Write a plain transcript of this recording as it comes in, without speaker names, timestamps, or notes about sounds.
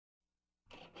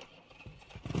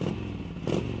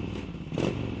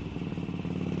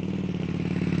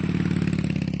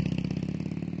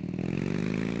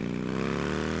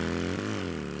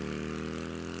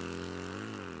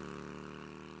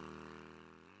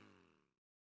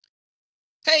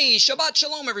Hey, Shabbat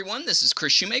Shalom everyone, this is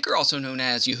Chris Shoemaker, also known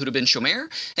as Yehudah ben Shomeyr,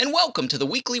 and welcome to the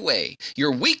Weekly Way,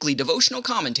 your weekly devotional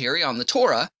commentary on the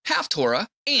Torah, Half-Torah,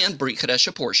 and Brit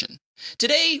Chadasha portion.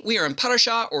 Today, we are in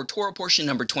Parashah, or Torah portion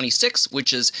number 26,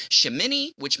 which is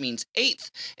Shemini, which means eighth,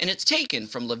 and it's taken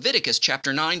from Leviticus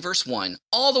chapter 9, verse 1,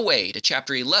 all the way to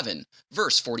chapter 11,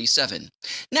 verse 47.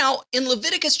 Now, in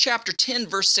Leviticus chapter 10,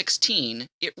 verse 16,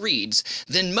 it reads,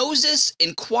 "Then Moses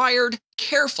inquired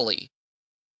carefully."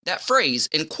 That phrase,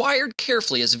 inquired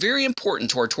carefully, is very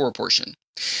important to our Torah portion.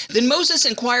 "Then Moses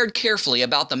inquired carefully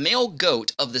about the male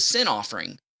goat of the sin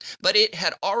offering, but it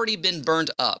had already been burned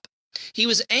up. He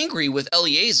was angry with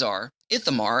Eleazar,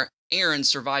 Ithamar, Aaron's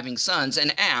surviving sons,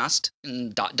 and asked,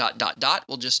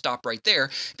 we'll just stop right there,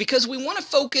 because we want to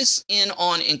focus in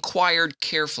on inquired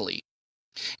carefully.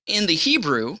 In the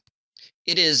Hebrew,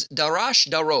 it is darash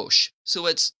darosh, so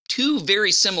it's two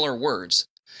very similar words,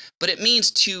 but it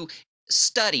means to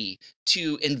study,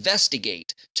 to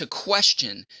investigate, to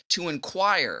question, to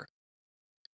inquire,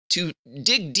 to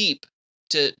dig deep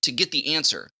to get the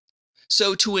answer.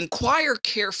 So to inquire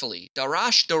carefully,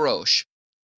 darash darosh.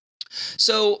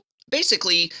 So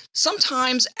basically,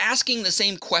 sometimes asking the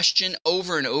same question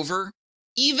over and over,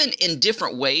 even in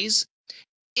different ways,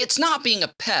 it's not being a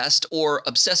pest or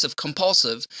obsessive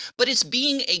compulsive, but it's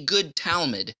being a good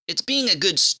Talmud. It's being a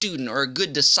good student or a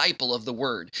good disciple of the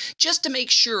word, just to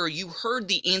make sure you heard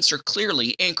the answer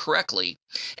clearly and correctly.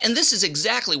 And this is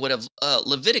exactly what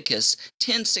Leviticus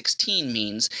 10:16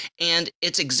 means, and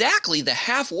it's exactly the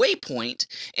halfway point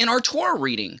in our Torah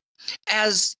reading,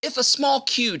 as if a small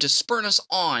cue to spur us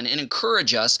on and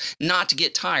encourage us not to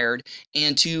get tired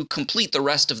and to complete the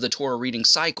rest of the Torah reading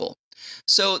cycle.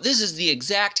 So this is the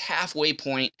exact halfway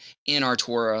point in our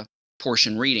Torah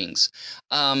portion readings.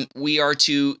 We are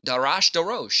to darash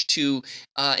darosh, to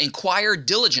inquire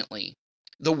diligently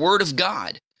the Word of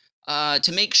God,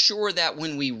 to make sure that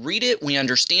when we read it, we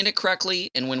understand it correctly,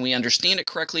 and when we understand it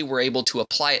correctly, we're able to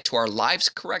apply it to our lives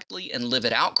correctly and live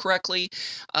it out correctly,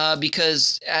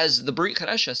 because as the Brit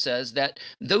Chadasha says, that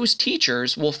those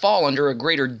teachers will fall under a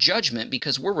greater judgment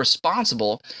because we're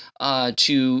responsible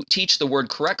to teach the word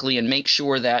correctly and make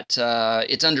sure that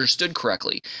it's understood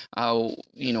correctly.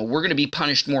 We're going to be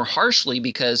punished more harshly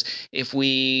because if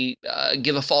we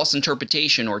give a false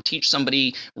interpretation or teach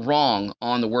somebody wrong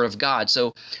on the Word of God.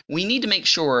 So we need to make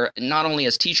sure, not only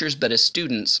as teachers but as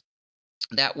students,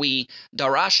 that we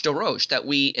darash darosh, that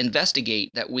we investigate,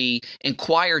 that we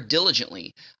inquire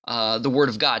diligently the Word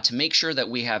of God to make sure that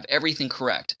we have everything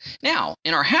correct. Now,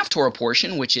 in our half-Torah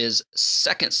portion, which is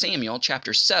 2 Samuel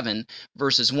chapter 7,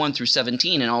 verses 1 through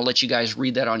 17, and I'll let you guys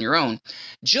read that on your own,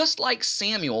 just like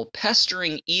Samuel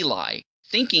pestering Eli,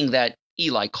 thinking that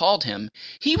Eli called him,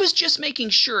 he was just making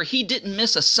sure he didn't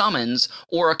miss a summons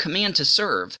or a command to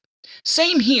serve.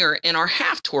 Same here in our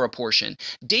half-Torah portion.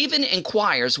 David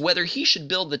inquires whether he should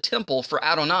build the temple for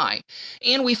Adonai,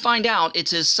 and we find out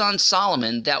it's his son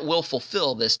Solomon that will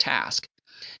fulfill this task.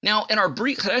 Now, in our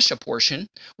Brit Chadasha portion,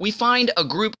 we find a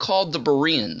group called the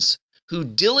Bereans, who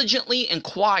diligently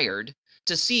inquired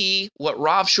to see what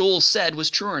Rav Shaul said was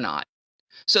true or not.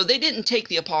 So they didn't take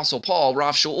the Apostle Paul,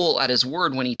 Rav Shaul, at his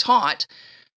word when he taught.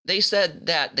 They said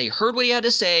that they heard what he had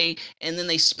to say, and then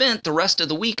they spent the rest of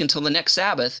the week until the next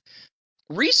Sabbath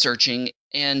researching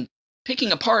and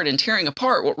picking apart and tearing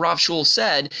apart what Rav Shaul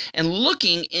said and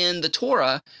looking in the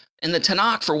Torah and the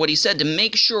Tanakh for what he said to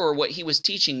make sure what he was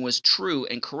teaching was true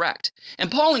and correct. And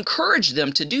Paul encouraged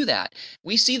them to do that.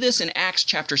 We see this in Acts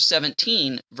chapter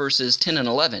 17, verses 10 and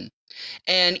 11.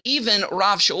 And even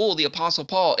Rav Shaul, the Apostle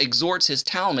Paul, exhorts his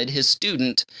Talmud, his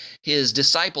student, his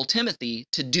disciple Timothy,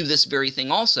 to do this very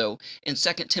thing also in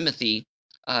 2 Timothy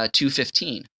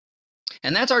 2:15.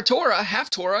 And that's our Torah,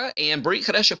 half-Torah, and Brit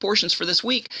Chadasha portions for this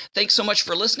week. Thanks so much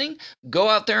for listening. Go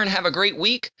out there and have a great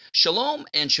week. Shalom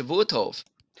and Shavua Tov.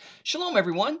 Shalom,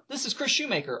 everyone. This is Chris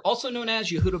Shoemaker, also known as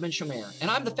Yehudah ben Shomeyr,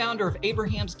 and I'm the founder of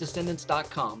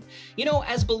AbrahamsDescendants.com. You know,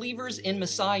 as believers in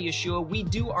Messiah Yeshua, we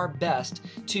do our best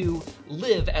to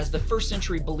live as the first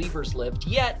century believers lived,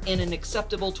 yet in an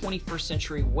acceptable 21st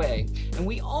century way. And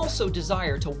we also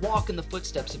desire to walk in the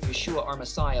footsteps of Yeshua, our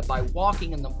Messiah, by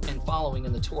walking in and following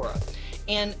in the Torah.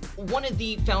 And one of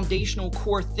the foundational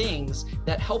core things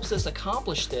that helps us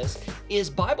accomplish this is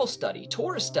Bible study,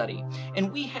 Torah study.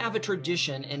 And we have a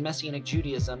tradition in Messianic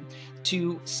Judaism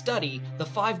to study the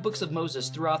 5 books of Moses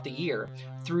throughout the year,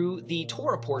 through the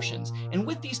Torah portions. And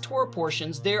with these Torah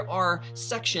portions, there are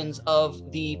sections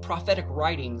of the prophetic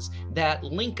writings that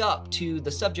link up to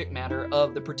the subject matter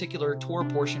of the particular Torah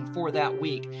portion for that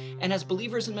week. And as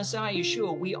believers in Messiah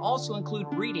Yeshua, we also include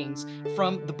readings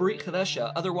from the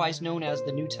Parashah, otherwise known as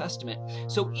the New Testament.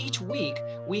 So each week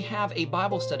we have a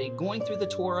Bible study going through the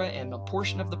Torah and a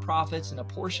portion of the prophets and a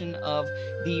portion of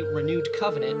the renewed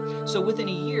covenant. So within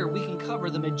a year we can cover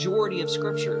the majority of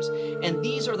scriptures, and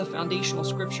these are the foundational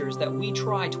scriptures that we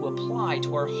try to apply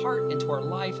to our heart and to our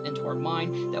life and to our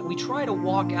mind, that we try to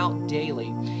walk out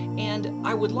daily. And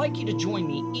I would like you to join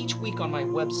me each week on my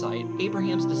website,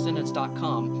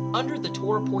 abrahamsdescendants.com. Under the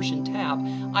Torah portion tab,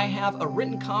 I have a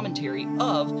written commentary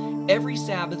of every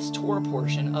Sabbath's Torah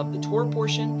portion, of the Torah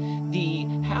portion, the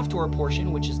half Torah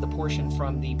portion, which is the portion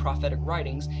from the prophetic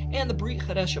writings, and the Brit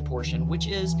Hadesha portion, which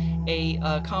is a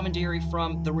commentary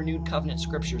from the renewed covenant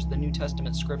scriptures, the New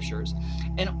Testament scriptures.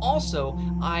 And also,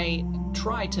 I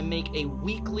try to make a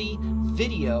weekly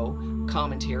video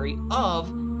commentary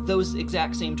of those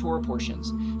exact same Torah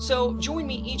portions. So join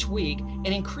me each week and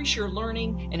increase your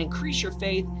learning and increase your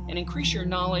faith and increase your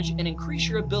knowledge and increase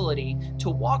your ability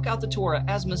to walk out the Torah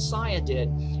as Messiah did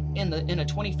in a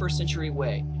 21st century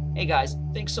way. Hey guys,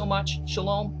 thanks so much.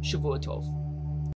 Shalom, Shavua Tov.